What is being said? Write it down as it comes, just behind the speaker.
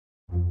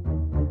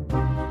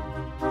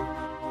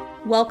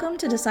Welcome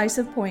to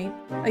Decisive Point,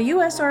 a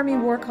U.S. Army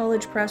War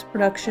College Press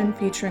production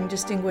featuring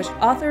distinguished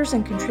authors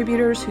and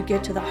contributors who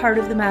get to the heart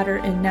of the matter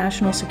in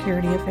national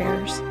security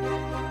affairs.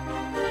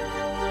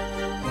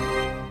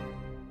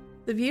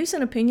 The views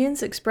and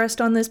opinions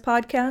expressed on this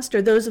podcast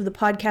are those of the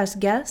podcast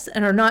guests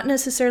and are not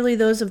necessarily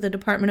those of the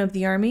Department of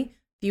the Army,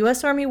 the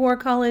U.S. Army War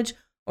College,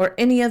 or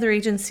any other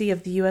agency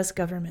of the U.S.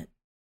 government.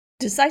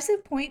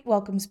 Decisive Point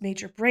welcomes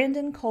Major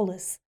Brandon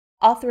Collis,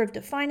 author of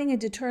Defining and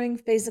Deterring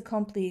Faits,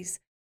 Accomplis,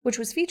 which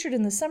was featured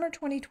in the summer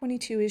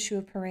 2022 issue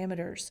of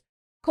Parameters.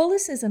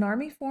 Collis is an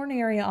Army Foreign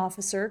Area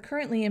Officer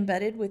currently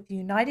embedded with the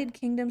United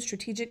Kingdom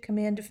Strategic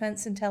Command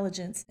Defense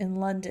Intelligence in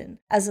London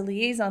as a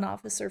liaison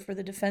officer for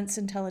the Defense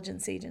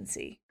Intelligence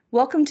Agency.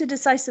 Welcome to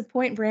Decisive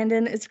Point,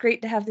 Brandon. It's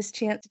great to have this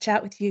chance to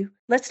chat with you.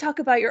 Let's talk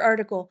about your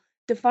article,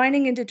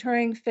 Defining and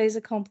Deterring Faits,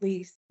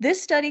 Accomplis.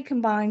 This study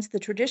combines the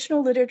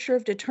traditional literature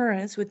of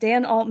deterrence with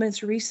Dan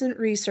Altman's recent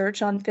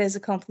research on Faits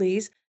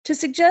Accomplis to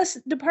suggest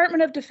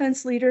Department of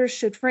Defense leaders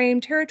should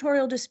frame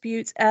territorial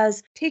disputes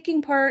as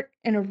taking part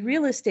in a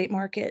real estate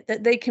market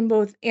that they can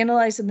both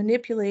analyze and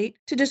manipulate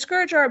to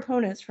discourage our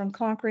opponents from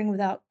conquering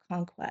without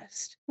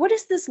conquest. What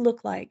does this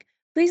look like?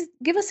 Please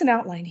give us an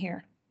outline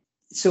here.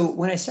 So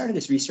when I started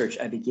this research,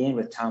 I began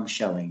with Tom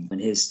Schelling in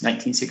his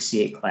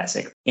 1968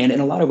 classic. And in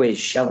a lot of ways,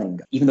 Schelling,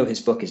 even though his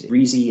book is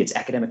breezy, it's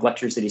academic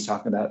lectures that he's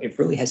talking about, it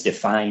really has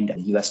defined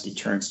the U.S.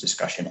 deterrence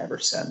discussion ever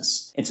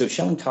since. And so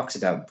Schelling talks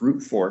about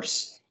brute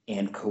force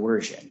and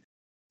coercion.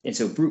 And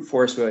so brute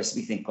force was,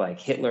 we think like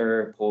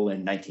Hitler,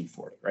 Poland,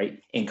 1940,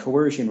 right? And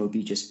coercion would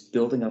be just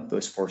building up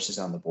those forces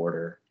on the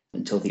border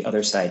until the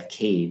other side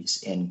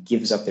caves and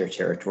gives up their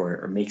territory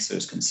or makes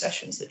those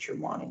concessions that you're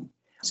wanting.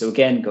 So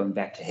again, going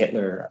back to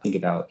Hitler, think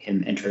about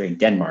him entering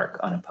Denmark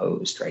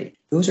unopposed, right?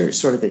 Those are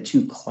sort of the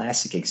two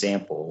classic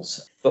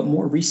examples. But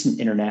more recent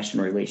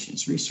international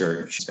relations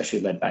research, especially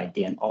led by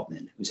Dan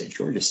Altman, who's at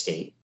Georgia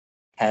State,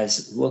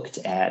 has looked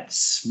at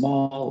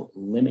small,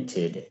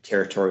 limited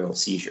territorial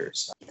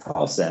seizures. He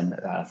calls them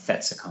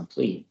faits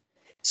accomplis.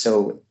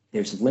 So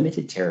there's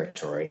limited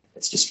territory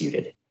that's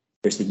disputed.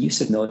 There's the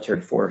use of military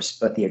force,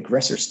 but the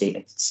aggressor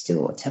state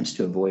still attempts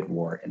to avoid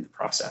war in the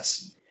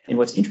process. And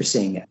what's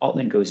interesting,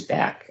 Altman goes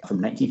back from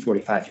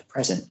 1945 to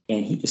present,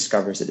 and he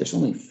discovers that there's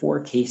only 4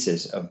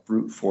 cases of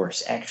brute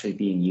force actually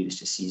being used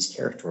to seize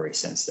territory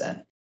since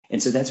then.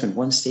 And so that's when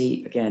one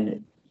state,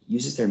 again,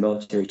 uses their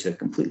military to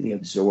completely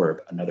absorb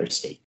another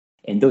state.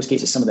 In those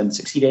cases, some of them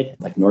succeeded,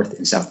 like North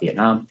and South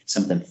Vietnam.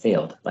 Some of them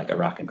failed, like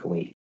Iraq and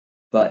Kuwait.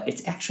 But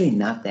it's actually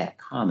not that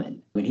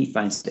common. When he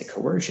finds that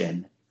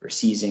coercion for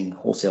seizing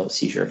wholesale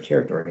seizure of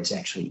territory is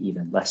actually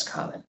even less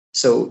common.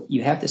 So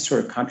you have this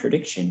sort of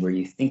contradiction where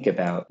you think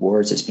about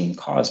wars as being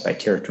caused by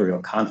territorial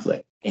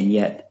conflict, and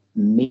yet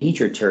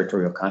major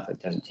territorial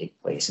conflict doesn't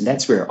take place. And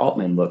that's where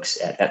Altman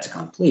looks at faits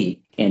accomplis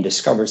and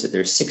discovers that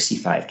there's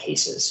 65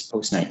 cases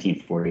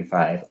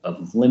post-1945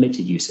 of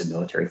limited use of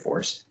military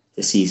force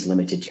to seize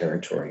limited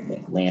territory,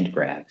 like land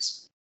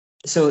grabs.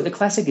 So the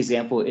classic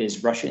example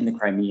is Russia in the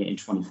Crimea in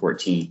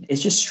 2014.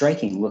 It's just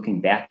striking looking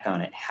back on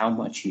it how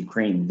much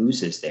Ukraine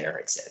loses there.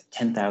 It's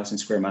 10,000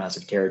 square miles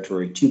of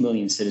territory, 2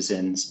 million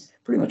citizens,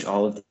 pretty much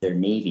all of their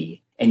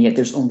navy, and yet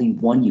there's only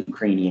one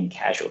Ukrainian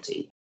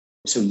casualty.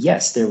 So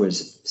yes, there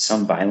was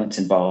some violence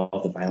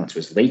involved. The violence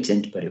was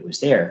latent, but it was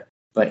there.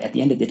 But at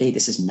the end of the day,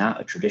 this is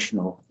not a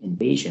traditional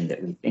invasion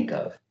that we think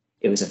of.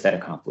 It was a fait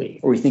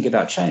accompli. Or we think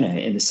about China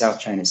in the South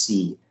China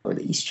Sea or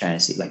the East China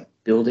Sea, like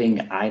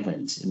building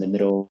islands in the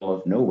middle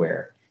of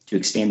nowhere to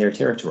expand their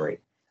territory.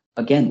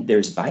 Again,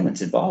 there's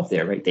violence involved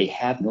there, right? They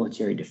have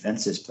military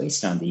defenses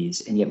placed on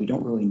these, and yet we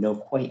don't really know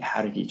quite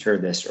how to deter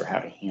this or how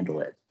to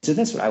handle it. So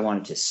that's what I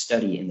wanted to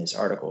study in this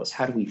article, is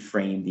how do we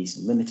frame these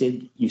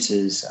limited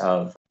uses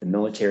of the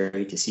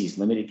military to seize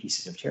limited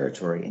pieces of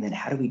territory, and then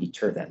how do we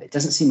deter them? It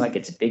doesn't seem like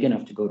it's big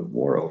enough to go to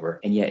war over,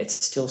 and yet it's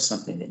still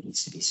something that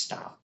needs to be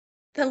stopped.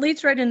 That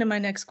leads right into my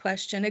next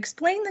question.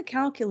 Explain the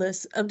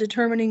calculus of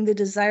determining the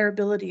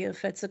desirability of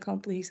faits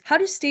accomplis. How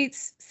do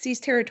states seize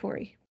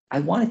territory? I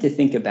wanted to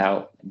think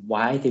about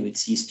why they would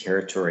seize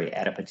territory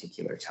at a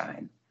particular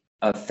time.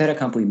 A fait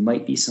accompli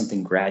might be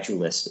something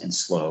gradualist and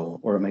slow,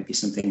 or it might be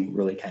something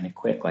really kind of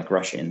quick, like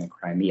Russia in the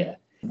Crimea.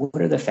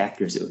 What are the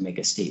factors that would make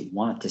a state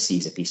want to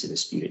seize a piece of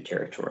disputed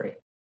territory?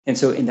 And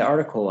so in the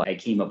article, I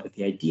came up with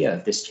the idea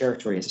of this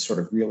territory as a sort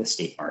of real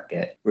estate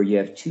market where you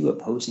have 2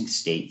 opposing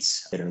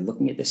states that are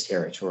looking at this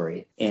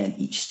territory, and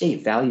each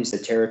state values the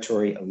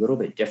territory a little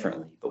bit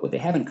differently. But what they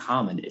have in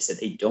common is that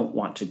they don't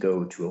want to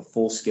go to a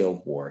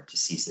full-scale war to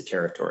seize the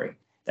territory.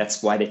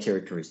 That's why the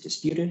territory is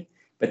disputed,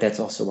 but that's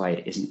also why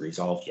it isn't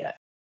resolved yet.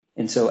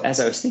 And so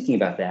as I was thinking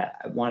about that,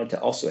 I wanted to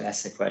also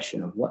ask the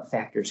question of what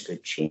factors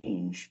could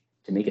change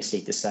to make a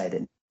state decide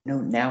that,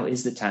 no, now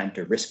is the time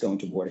to risk going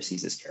to war to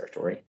seize this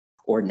territory,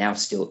 or now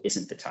still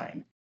isn't the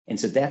time. And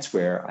so that's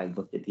where I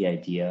looked at the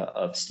idea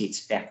of states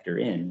factor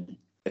in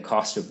the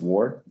cost of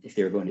war if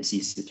they were going to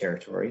seize the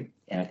territory.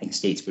 And I think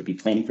states would be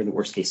planning for the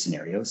worst case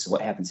scenario. So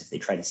what happens if they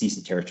try to seize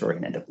the territory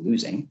and end up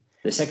losing?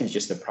 The second is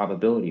just the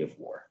probability of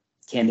war.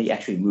 Can they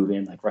actually move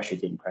in like Russia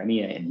did in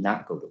Crimea and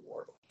not go to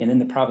war? And then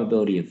the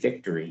probability of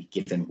victory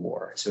given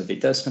war. So if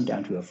it does come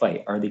down to a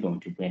fight, are they going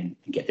to win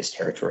and get this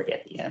territory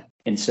at the end?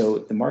 And so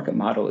the market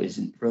model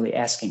isn't really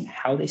asking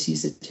how they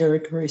seize the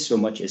territory so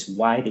much as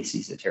why they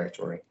seize the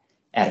territory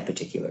at a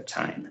particular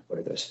time. What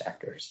are those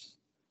factors?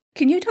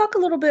 Can you talk a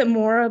little bit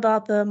more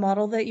about the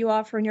model that you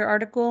offer in your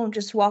article and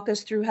just walk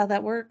us through how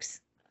that works?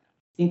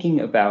 Thinking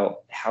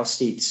about how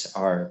states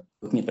are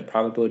looking at the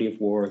probability of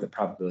war, the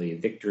probability of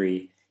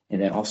victory, and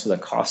then also the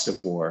cost of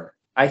war,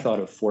 I thought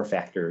of four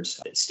factors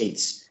that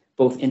states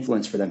both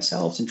influence for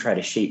themselves and try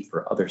to shape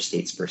for other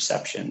states'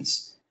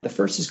 perceptions. The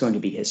first is going to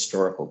be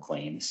historical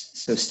claims.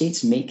 So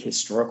states make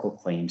historical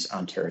claims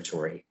on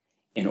territory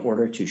in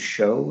order to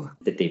show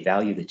that they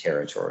value the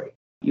territory.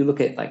 You look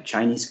at like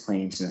Chinese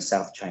claims in the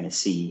South China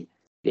Sea,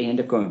 they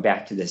end up going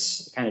back to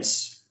this kind of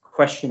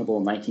questionable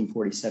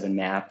 1947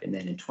 map. And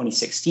then in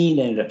 2016,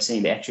 they ended up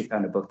saying they actually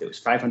found a book that was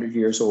 500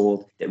 years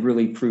old that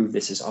really proved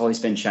this has always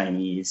been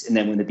Chinese. And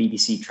then when the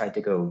BBC tried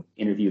to go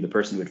interview the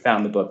person who had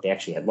found the book, they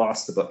actually had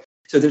lost the book.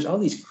 So there's all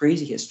these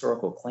crazy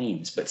historical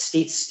claims, but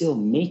states still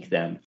make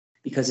them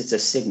because it's a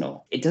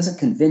signal. It doesn't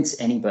convince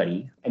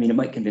anybody. I mean, it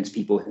might convince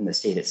people within the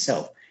state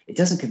itself. It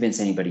doesn't convince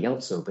anybody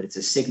else, though, but it's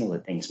a signal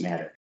that things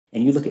matter.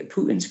 And you look at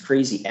Putin's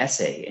crazy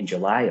essay in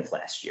July of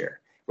last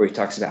year, where he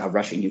talks about how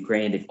Russia and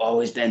Ukraine, they've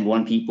always been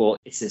one people.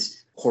 It's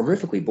this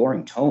horrifically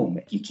boring tome.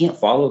 You can't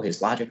follow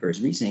his logic or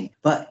his reasoning,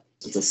 but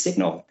it's a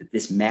signal that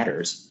this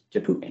matters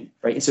to Putin,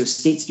 right? And so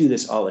states do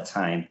this all the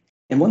time.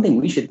 And one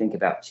thing we should think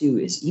about, too,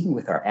 is even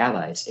with our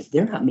allies, if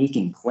they're not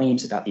making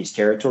claims about these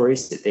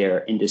territories that they are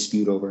in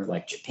dispute over,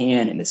 like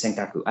Japan and the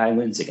Senkaku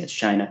Islands against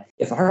China,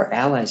 if our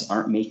allies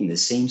aren't making the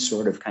same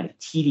sort of kind of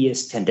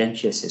tedious,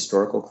 tendentious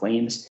historical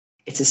claims,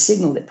 it's a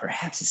signal that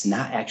perhaps it's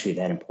not actually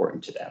that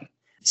important to them.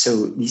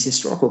 So these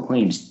historical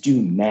claims do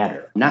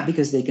matter, not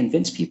because they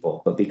convince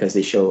people, but because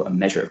they show a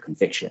measure of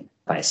conviction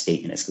by a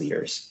state and its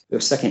leaders. The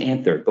second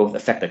and third both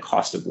affect the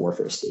cost of war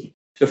for a state.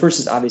 So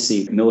first is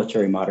obviously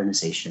military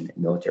modernization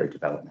and military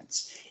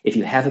developments. If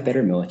you have a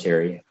better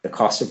military, the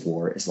cost of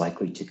war is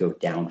likely to go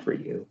down for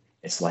you.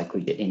 It's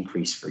likely to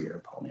increase for your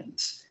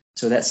opponents.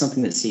 So that's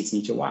something that states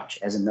need to watch.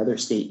 As another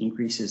state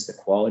increases the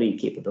quality and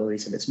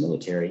capabilities of its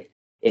military,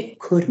 it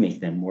could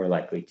make them more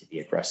likely to be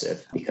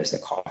aggressive because the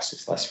cost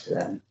is less for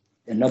them.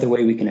 Another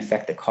way we can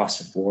affect the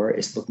cost of war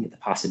is looking at the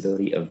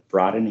possibility of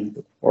broadening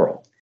the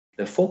quarrel.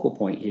 The focal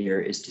point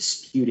here is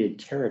disputed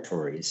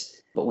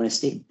territories, but when a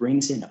state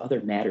brings in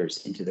other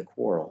matters into the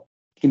quarrel,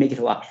 it can make it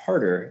a lot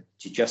harder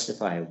to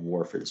justify a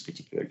war for this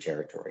particular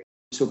territory.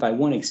 So by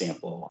one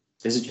example,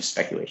 this is just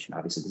speculation.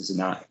 Obviously, this is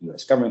not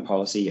US government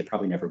policy. It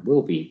probably never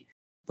will be.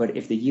 But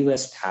if the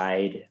US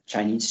tied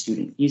Chinese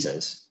student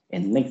visas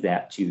and linked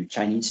that to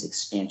Chinese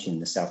expansion in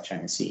the South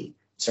China Sea,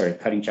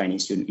 started cutting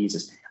Chinese student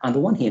visas. On the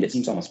one hand, it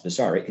seems almost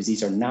bizarre, right? Because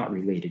these are not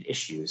related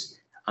issues.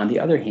 On the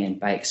other hand,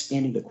 by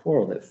expanding the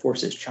quarrel, that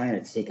forces China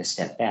to take a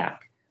step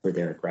back for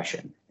their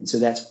aggression. And so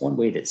that's one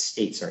way that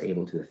states are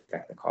able to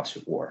affect the cost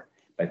of war,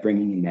 by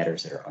bringing in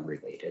matters that are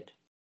unrelated.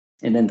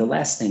 And then the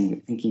last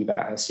thing, thinking about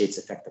how states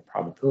affect the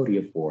probability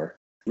of war,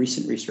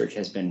 recent research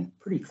has been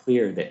pretty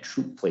clear that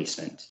troop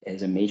placement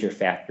is a major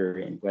factor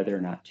in whether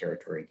or not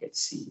territory gets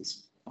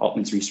seized.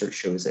 Altman's research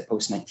shows that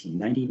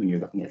post-1990, when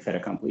you're looking at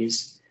fait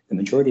accomplis, the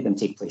majority of them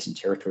take place in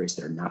territories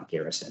that are not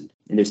garrisoned.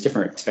 And there's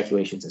different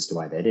speculations as to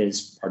why that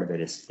is. Part of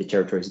it is the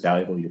territory is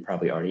valuable, you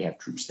probably already have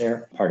troops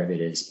there. Part of it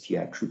is if you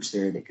have troops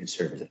there, they could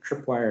serve as a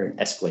tripwire and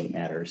escalate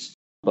matters.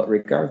 But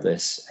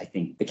regardless, I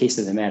think the case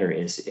of the matter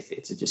is if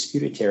it's a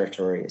disputed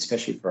territory,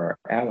 especially for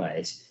our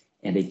allies,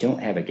 and they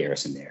don't have a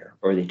garrison there,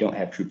 or they don't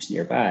have troops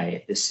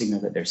nearby, the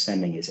signal that they're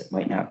sending is it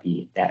might not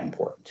be that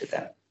important to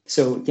them.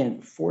 So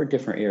again, 4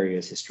 different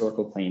areas: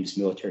 historical claims,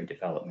 military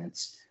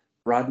developments,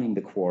 broadening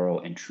the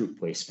quarrel, and troop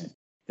placement.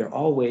 They're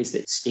all ways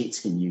that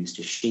states can use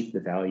to shape the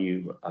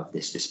value of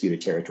this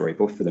disputed territory,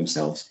 both for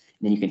themselves,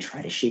 and then you can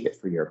try to shape it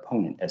for your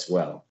opponent as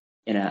well.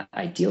 In an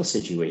ideal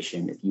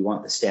situation, if you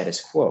want the status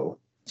quo,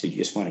 so you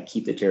just want to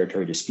keep the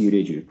territory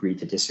disputed, you agree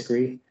to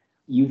disagree,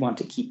 you want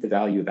to keep the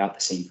value about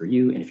the same for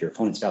you. And if your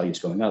opponent's value is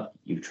going up,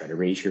 you try to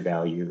raise your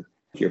value.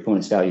 If your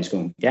opponent's value is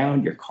going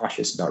down, you're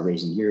cautious about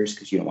raising yours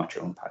because you don't want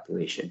your own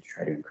population to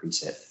try to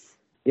increase it.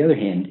 On the other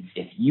hand,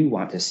 if you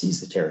want to seize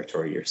the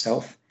territory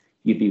yourself,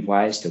 you'd be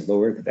wise to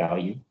lower the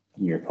value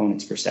in your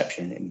opponent's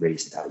perception and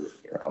raise the value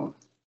of your own.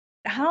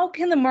 How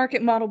can the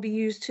market model be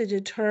used to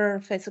deter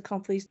faits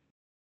accomplis?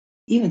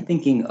 Even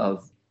thinking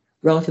of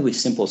relatively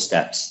simple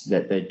steps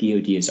that the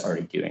DoD is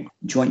already doing,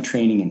 joint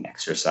training and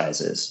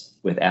exercises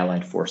with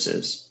allied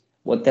forces.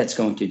 What that's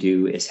going to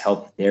do is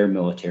help their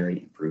military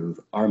improve,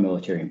 our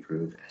military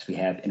improve, as we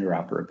have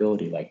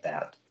interoperability like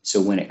that. So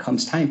when it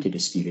comes time to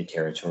disputed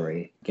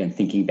territory, again,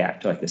 thinking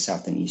back to like the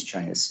South and East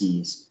China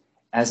Seas,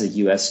 as the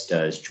US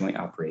does joint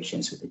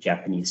operations with the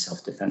Japanese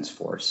Self-Defense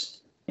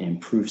Force and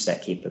improves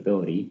that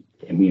capability,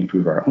 and we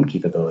improve our own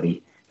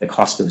capability, the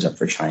cost goes up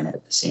for China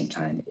at the same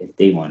time if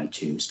they wanted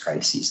to try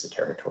to seize the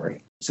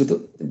territory. So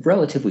the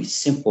relatively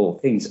simple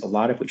things, a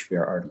lot of which we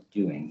are already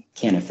doing,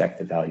 can affect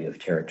the value of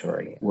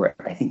territory. Where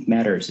I think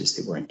matters is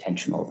that we're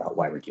intentional about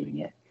why we're doing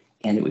it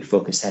and that we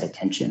focus that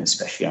attention,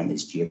 especially on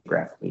these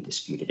geographically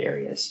disputed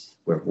areas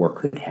where war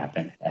could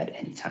happen at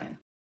any time.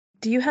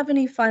 Do you have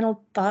any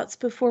final thoughts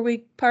before we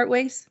part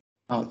ways?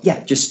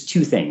 Yeah, just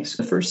two things.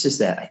 The first is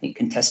that I think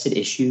contested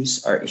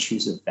issues are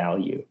issues of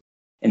value.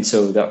 And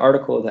so the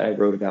article that I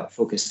wrote about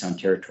focused on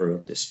territorial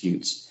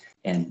disputes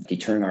and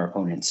deterring our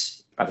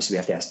opponents. Obviously, we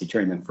have to ask,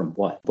 deterring them from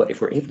what? But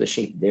if we're able to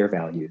shape their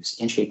values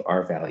and shape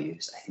our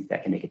values, I think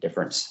that can make a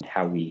difference in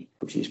how we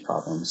approach these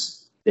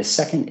problems. The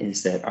second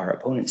is that our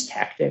opponents'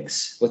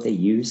 tactics, what they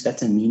use,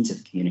 that's a means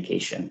of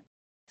communication.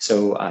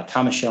 So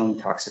Thomas Schelling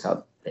talks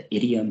about the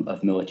idiom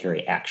of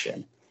military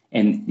action.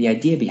 And the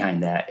idea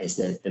behind that is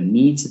that the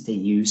means that they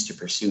use to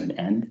pursue an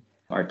end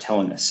are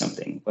telling us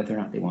something, whether or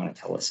not they want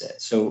to tell us it.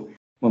 So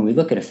when we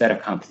look at a fait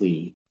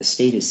accompli, the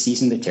state is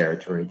seizing the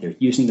territory, they're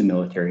using the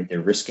military,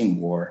 they're risking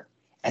war.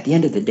 At the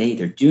end of the day,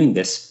 they're doing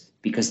this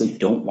because they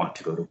don't want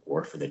to go to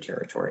war for the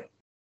territory.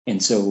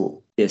 And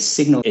so the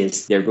signal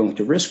is they're going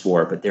to risk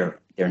war, but they're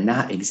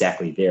not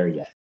exactly there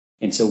yet.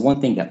 And so one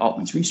thing that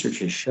Altman's research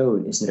has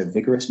showed is that a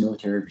vigorous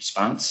military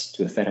response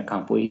to a fait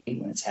accompli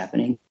when it's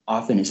happening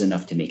often is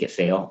enough to make it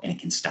fail, and it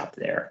can stop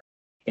there.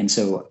 And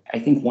so I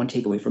think one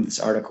takeaway from this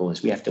article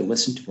is we have to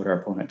listen to what our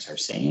opponents are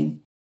saying.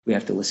 We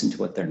have to listen to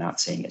what they're not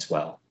saying as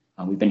well.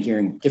 We've been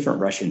hearing different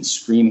Russians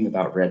screaming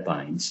about red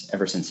lines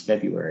ever since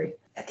February.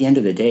 At the end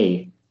of the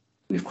day,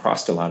 we've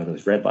crossed a lot of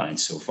those red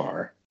lines so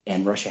far,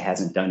 and Russia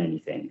hasn't done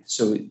anything.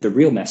 So the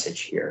real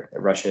message here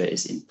that Russia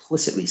is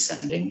implicitly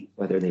sending,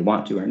 whether they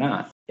want to or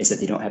not, is that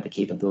they don't have the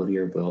capability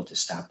or will to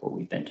stop what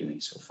we've been doing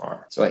so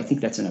far. So I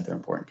think that's another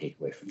important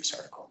takeaway from this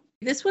article.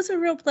 This was a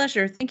real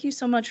pleasure. Thank you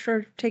so much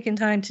for taking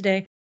time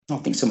today. Oh,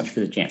 thanks so much for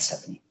the chance,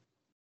 Stephanie.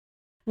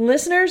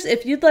 Listeners,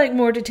 if you'd like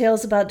more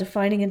details about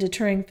defining and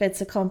deterring faits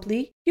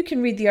accompli, you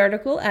can read the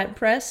article at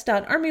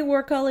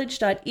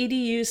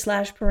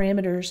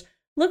press.armywarcollege.edu/parameters.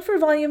 Look for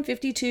Volume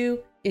 52,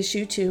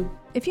 Issue 2.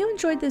 If you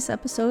enjoyed this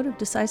episode of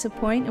Decisive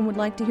Point and would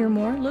like to hear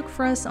more, look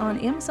for us on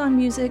Amazon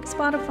Music,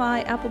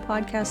 Spotify, Apple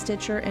Podcast,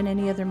 Stitcher, and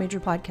any other major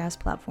podcast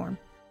platform.